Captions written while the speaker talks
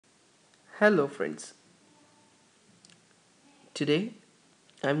Hello friends, today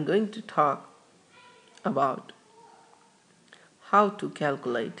I'm going to talk about how to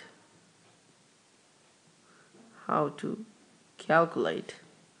calculate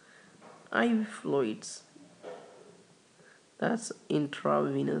IV fluids, that's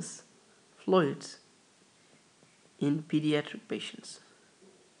intravenous fluids in pediatric patients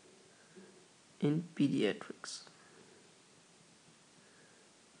in pediatrics.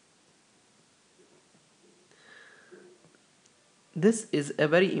 This is a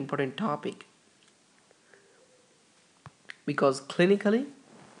very important topic because clinically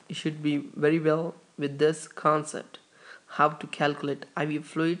you should be very well with this concept, how to calculate IV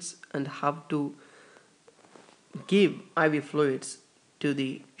fluids and how to give IV fluids to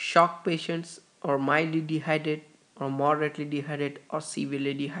the shock patients or mildly dehydrated or moderately dehydrated or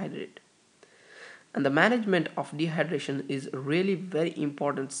severely dehydrated. And the management of dehydration is a really very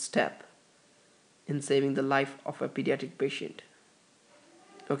important step in saving the life of a pediatric patient.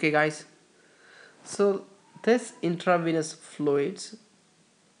 Okay guys, so this intravenous fluids,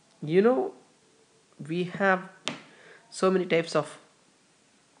 we have so many types of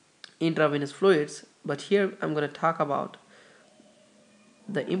intravenous fluids, but here I'm going to talk about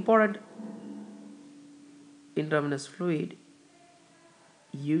the important intravenous fluid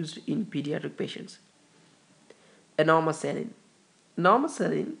used in pediatric patients. Anormoxylin.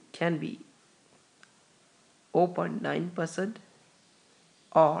 Anormoxylin can be 0.9%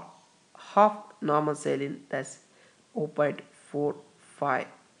 or half normoxylin, that's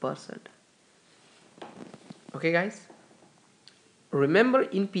 0.45%. Okay guys, remember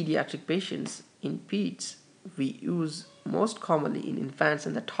in pediatric patients, in peds, we use most commonly in infants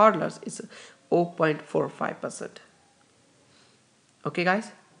and the toddlers is 0.45%. Okay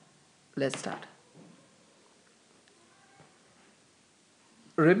guys, let's start.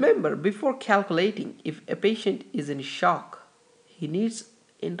 Remember, before calculating if a patient is in shock, he needs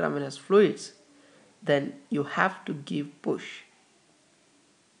intravenous fluids, then you have to give push.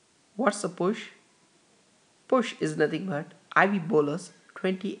 What's a push? Push is nothing but IV bolus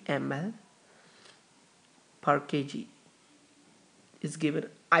 20 ml per kg is given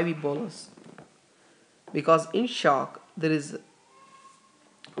IV bolus, because in shock there is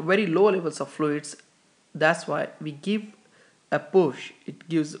very low levels of fluids. That's why we give a push. It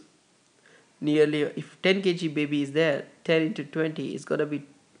gives nearly, if 10 kg baby is there, 10 into 20 is gonna be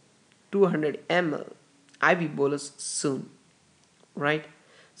 200 ml IV bolus soon, right?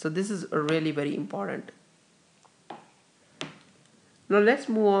 So this is really very important. Now let's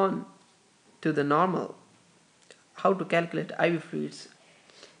move on to the normal, how to calculate IV fluids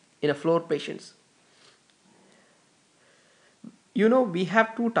in a floor patients. We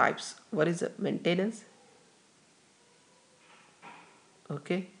have two types. What is the maintenance?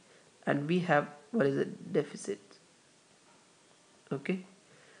 Okay, and we have what is the deficit. Okay,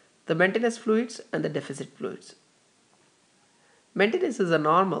 the maintenance fluids and the deficit fluids. Maintenance is a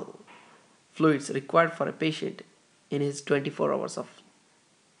normal fluids required for a patient in his 24 hours of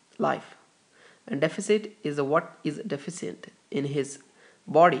life, and deficit is what is deficient in his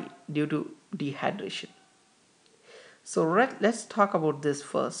body due to dehydration. So let's talk about this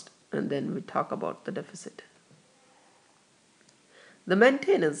first and then we talk about the deficit. The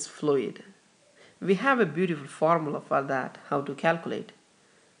maintenance fluid, we have a beautiful formula for that, how to calculate.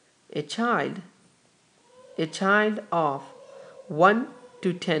 A child of 1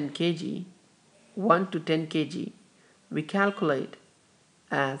 to 10 kg, we calculate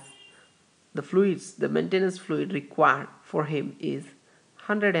as the fluids, the maintenance fluid required for him is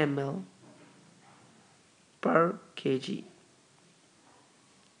 100 ml per kg.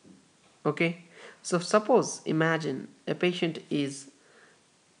 Okay, so suppose, imagine a patient is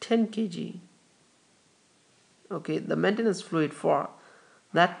 10 kg. Okay, the maintenance fluid for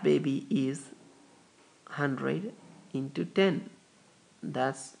that baby is 100 into 10,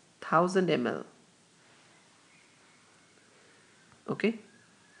 that's 1000 ml. Okay,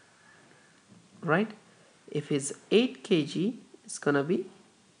 right? If it's 8 kg, it's gonna be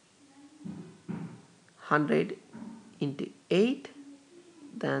 100 into 8,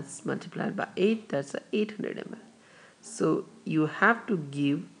 that's multiplied by 8, that's 800 ml. So you have to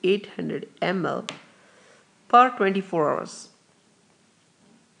give 800 ml per 24 hours.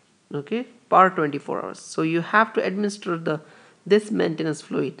 Okay, per 24 hours. So you have to administer this maintenance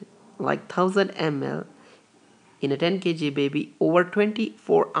fluid like 1000 ml in a 10 kg baby over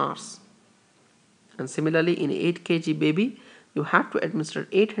 24 hours. And similarly in 8 kg baby, you have to administer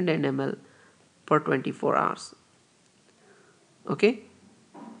 800 ml per 24 hours. Okay,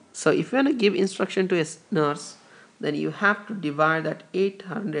 so if you want to give instruction to a nurse, then you have to divide that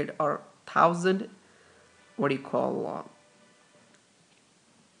 800 or 1000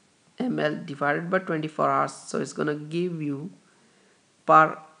 ml divided by 24 hours, so it's gonna give you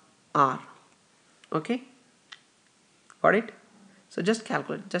per hour. Okay, got it? So just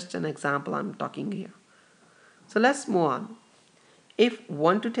calculate, just an example I'm talking here. So let's move on. If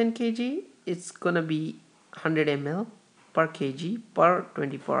 1 to 10 kg, it's gonna be 100 ml per kg per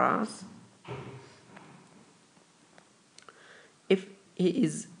 24 hours. If he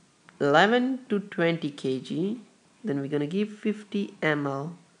is 11 to 20 kg, then we're gonna give 50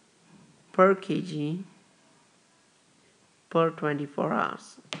 ml per kg per 24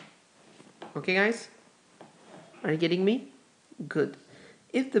 hours. Okay guys, are you getting me? Good.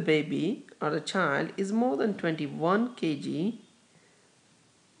 If the baby or the child is more than 21 kg,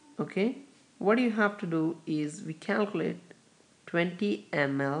 okay, what you have to do is we calculate 20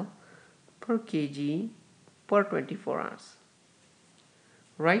 ml per kg per 24 hours,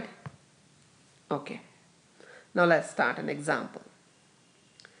 right? Okay, now let's start an example.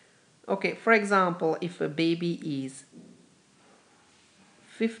 Okay, for example, if a baby is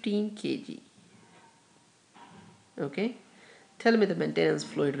 15 kg, okay, tell me the maintenance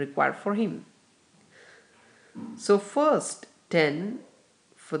fluid required for him. So first 10,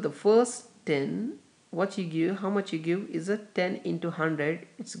 for the first 10, what you give, how much you give is a 10 into 100,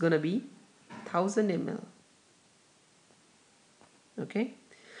 it's gonna be 1000 ml. Okay,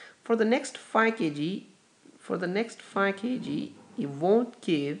 for the next 5 kg, you won't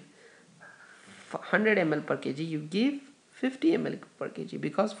give 100 ml per kg, you give 50 ml per kg,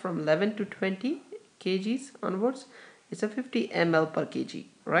 because from 11 to 20 kgs onwards it's a 50 ml per kg,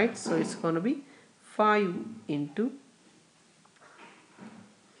 right? So it's going to be 5 into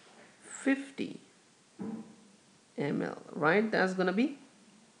 50 ml, right? That's going to be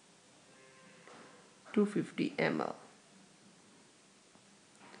 250 ml.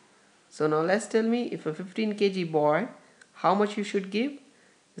 So now let's tell me, if a 15 kg boy, how much you should give?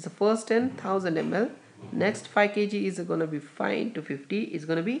 It's the first 10,000 ml, next 5 kg is going to be 5 into 50 is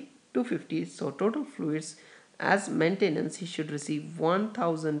going to be 250. So total fluids as maintenance, he should receive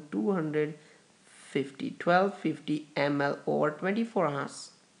 1250 ml over 24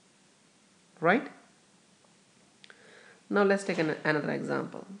 hours, right? Now let's take another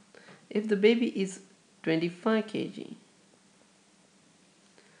example. If the baby is 25 kg,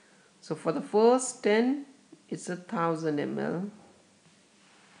 so for the first 10 it's 1000 ml,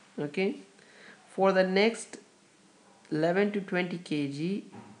 okay. For the next 11 to 20 kg,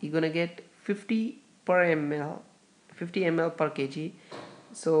 you're gonna get 50 ml per kg.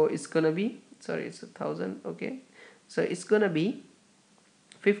 So it's gonna be, sorry, it's 1000, okay. So it's gonna be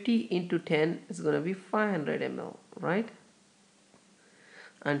 50 into 10 is gonna be 500 ml, right?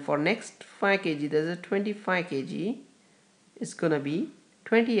 And for next 5 kg, there's a 25 kg, it's gonna be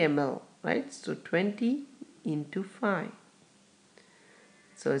 20 ml, right? So 20 into 5,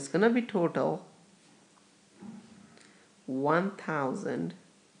 so it's gonna be total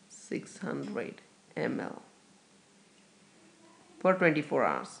 1600 ml per 24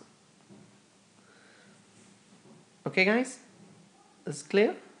 hours. Okay guys, is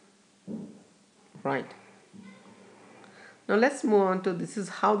clear? Right. Now let's move on to, this is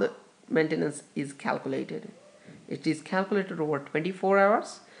how the maintenance is calculated. It is calculated over 24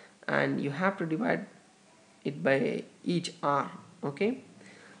 hours and you have to divide it by each hour, okay.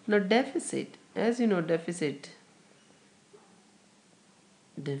 Now deficit, as you know, deficit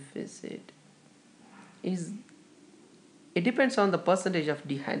is, it depends on the percentage of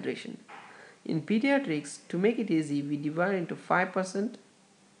dehydration. In pediatrics, to make it easy, we divide into 5%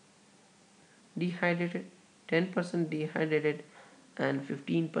 dehydrated, 10% dehydrated and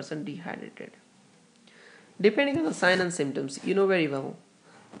 15% dehydrated. Depending on the sign and symptoms, you know very well,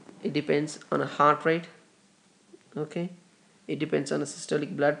 it depends on a heart rate, okay, it depends on a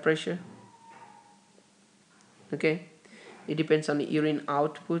systolic blood pressure, okay, it depends on the urine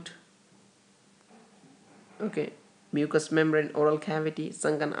output, okay, mucous membrane, oral cavity,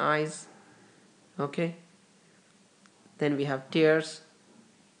 sunken eyes, okay, then we have tears,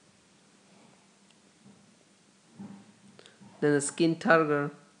 then the skin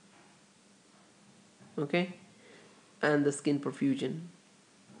turgor, okay, and the skin perfusion.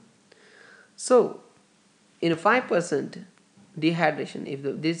 So in a 5% dehydration, if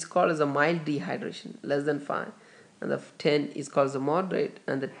this is called as a mild dehydration, less than 5, and the 10 is called as a moderate,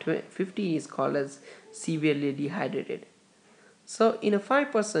 and the 15 is called as severely dehydrated. So in a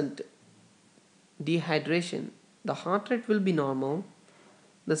 5% dehydration, the heart rate will be normal,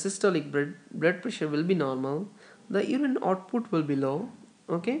 the systolic blood pressure will be normal, the urine output will be low,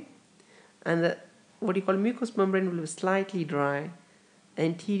 okay, and the what you call mucous membrane will be slightly dry,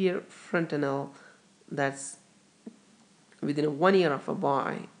 anterior frontal, that's within 1 year of a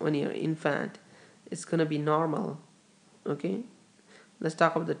boy, 1 year infant, it's going to be normal. Okay, let's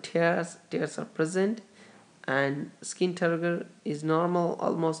talk about the tears. Tears are present, and skin turgor is normal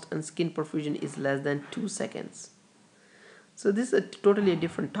almost, and skin perfusion is less than 2 seconds. So this is a totally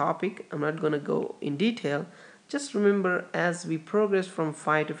different topic. I'm not going to go in detail. Just remember, as we progress from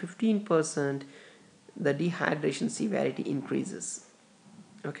 5 to 15%, the dehydration severity increases.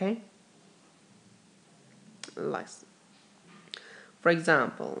 Okay, like, for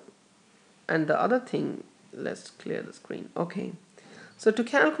example, and the other thing, let's clear the screen. Okay, so to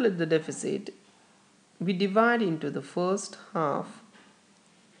calculate the deficit, we divide into the first half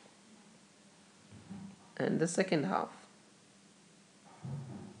and the second half.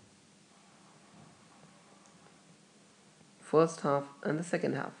 First half and the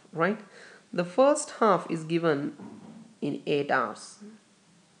second half, right? The first half is given in 8 hours,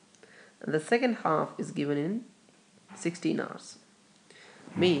 and the second half is given in 16 hours.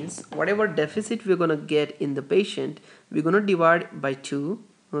 Means whatever deficit we're going to get in the patient, we're going to divide by 2,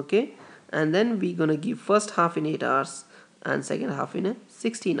 okay, and then we're going to give first half in 8 hours and second half in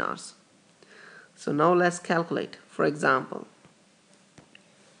 16 hours. So now let's calculate. For example,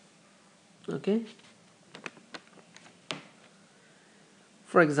 okay,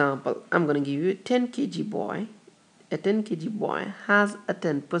 for example, I'm going to give you a 10 kg boy. A 10 kg boy has a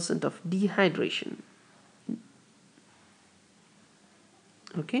 10% of dehydration.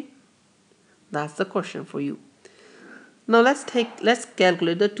 Okay, that's the question for you. Now let's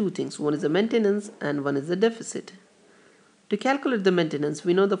calculate the two things. One is the maintenance and one is the deficit. To calculate the maintenance,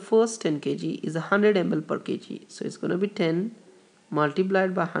 we know the first 10 kg is 100 ml per kg. So it's going to be 10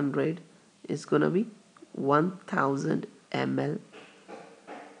 multiplied by 100 is going to be 1000 ml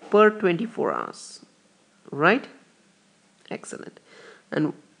per 24 hours. Right? Excellent.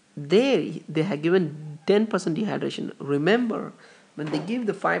 And they have given 10% dehydration. Remember, when they give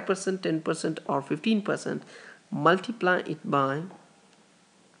the 5%, 10% or 15%, multiply it by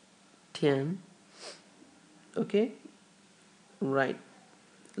 10. Okay, right,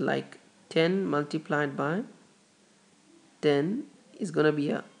 like 10 multiplied by 10 is going to be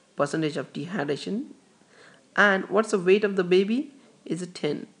a percentage of dehydration. And what's the weight of the baby? Is it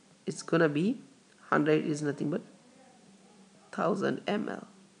 10? It's going to be 100 is nothing but 1000 ml.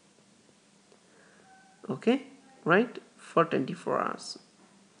 Okay, right, for 24 hours.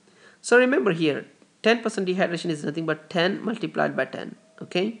 So remember here, 10% dehydration is nothing but 10 multiplied by 10.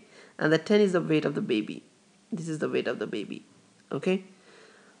 Okay, and the 10 is the weight of the baby. This is the weight of the baby. Okay,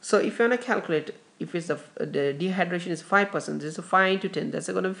 so if you want to calculate, if it's the dehydration is 5%, this is 5 into 10, that's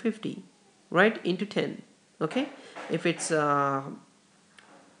going to be 50, right, into 10. Okay, if it's 15%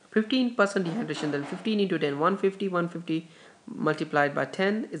 dehydration, then 15 into 10, 150 multiplied by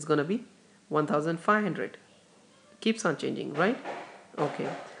 10 is going to be 1500. Keeps on changing, right? Okay,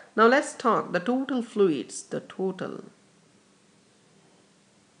 now let's talk the total fluids. The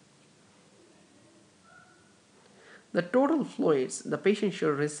total fluids the patient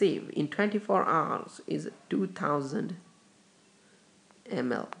should receive in 24 hours is 2000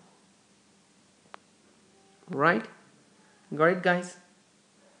 ml. Right? Got it, guys?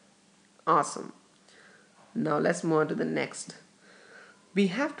 Awesome. Now let's move on to the next. We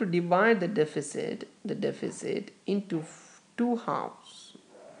have to divide the deficit into 2 halves.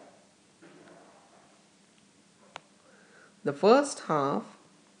 The first half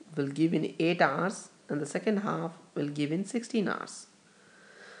will give in 8 hours and the second half will give in 16 hours.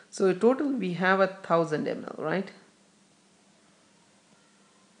 So in total we have 1000 ml, right?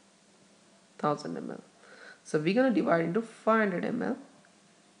 1000 ml. So we're going to divide into 500 ml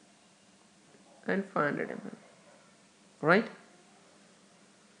and 500 ml, right?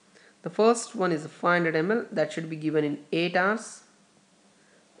 The first one is 500 ml, that should be given in 8 hours,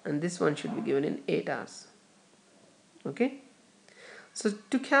 and this one should be given in 8 hours. Okay, so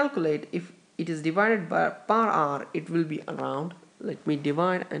to calculate if it is divided by per hour, it will be around, let me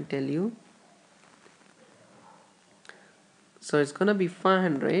divide and tell you. So it's gonna be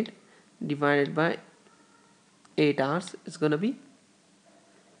 500 divided by 8 hours, it's gonna be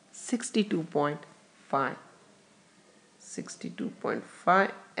 62.5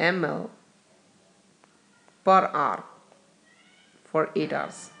 ml per hour for 8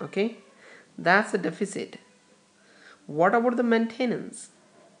 hours. Okay, that's the deficit. What about the maintenance?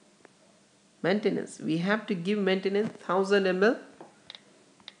 We have to give maintenance 1000 ml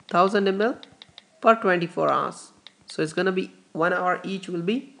per 24 hours. So it's going to be 1 hour each will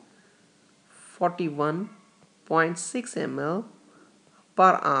be 41.6 ml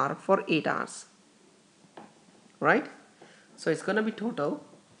per hour for 8 hours, right? So it's gonna be total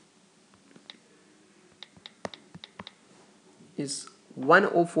is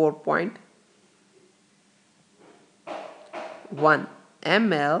 104.1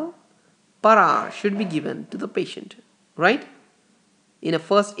 ml per hour should be given to the patient, right? In the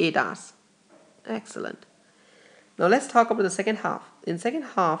first 8 hours. Excellent. Now let's talk about the second half. In second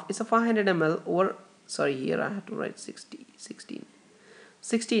half, it's a 500 ml over, sorry, here I have to write 16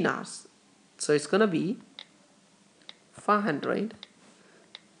 hours. So it's gonna be 500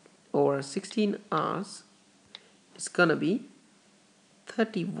 over 16 hours. It's gonna be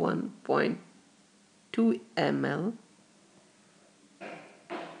 31.2 ml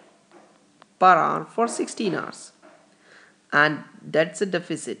per hour for 16 hours. And that's a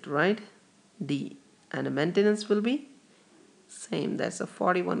deficit, right? D. And the maintenance will be same. That's a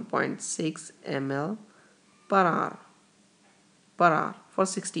 41.6 ml per hour for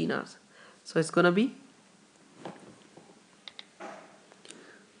 16 hours. So it's gonna be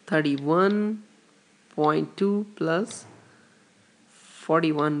 31.2 plus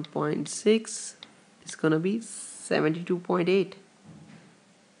 41.6 is gonna be 72.8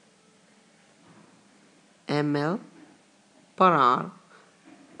 ml per hour,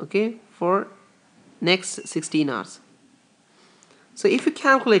 okay, for next 16 hours. So if you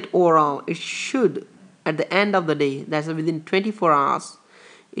calculate overall, it should, at the end of the day, that's within 24 hours,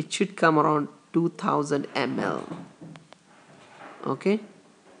 it should come around 2000 ml. Okay,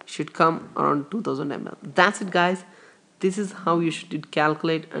 should come around 2000 ml. That's it, guys. This is how you should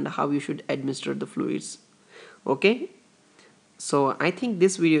calculate and how you should administer the fluids. Okay, so I think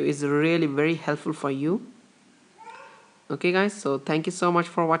this video is really very helpful for you. Okay guys, so thank you so much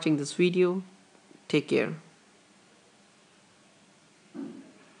for watching this video. Take care.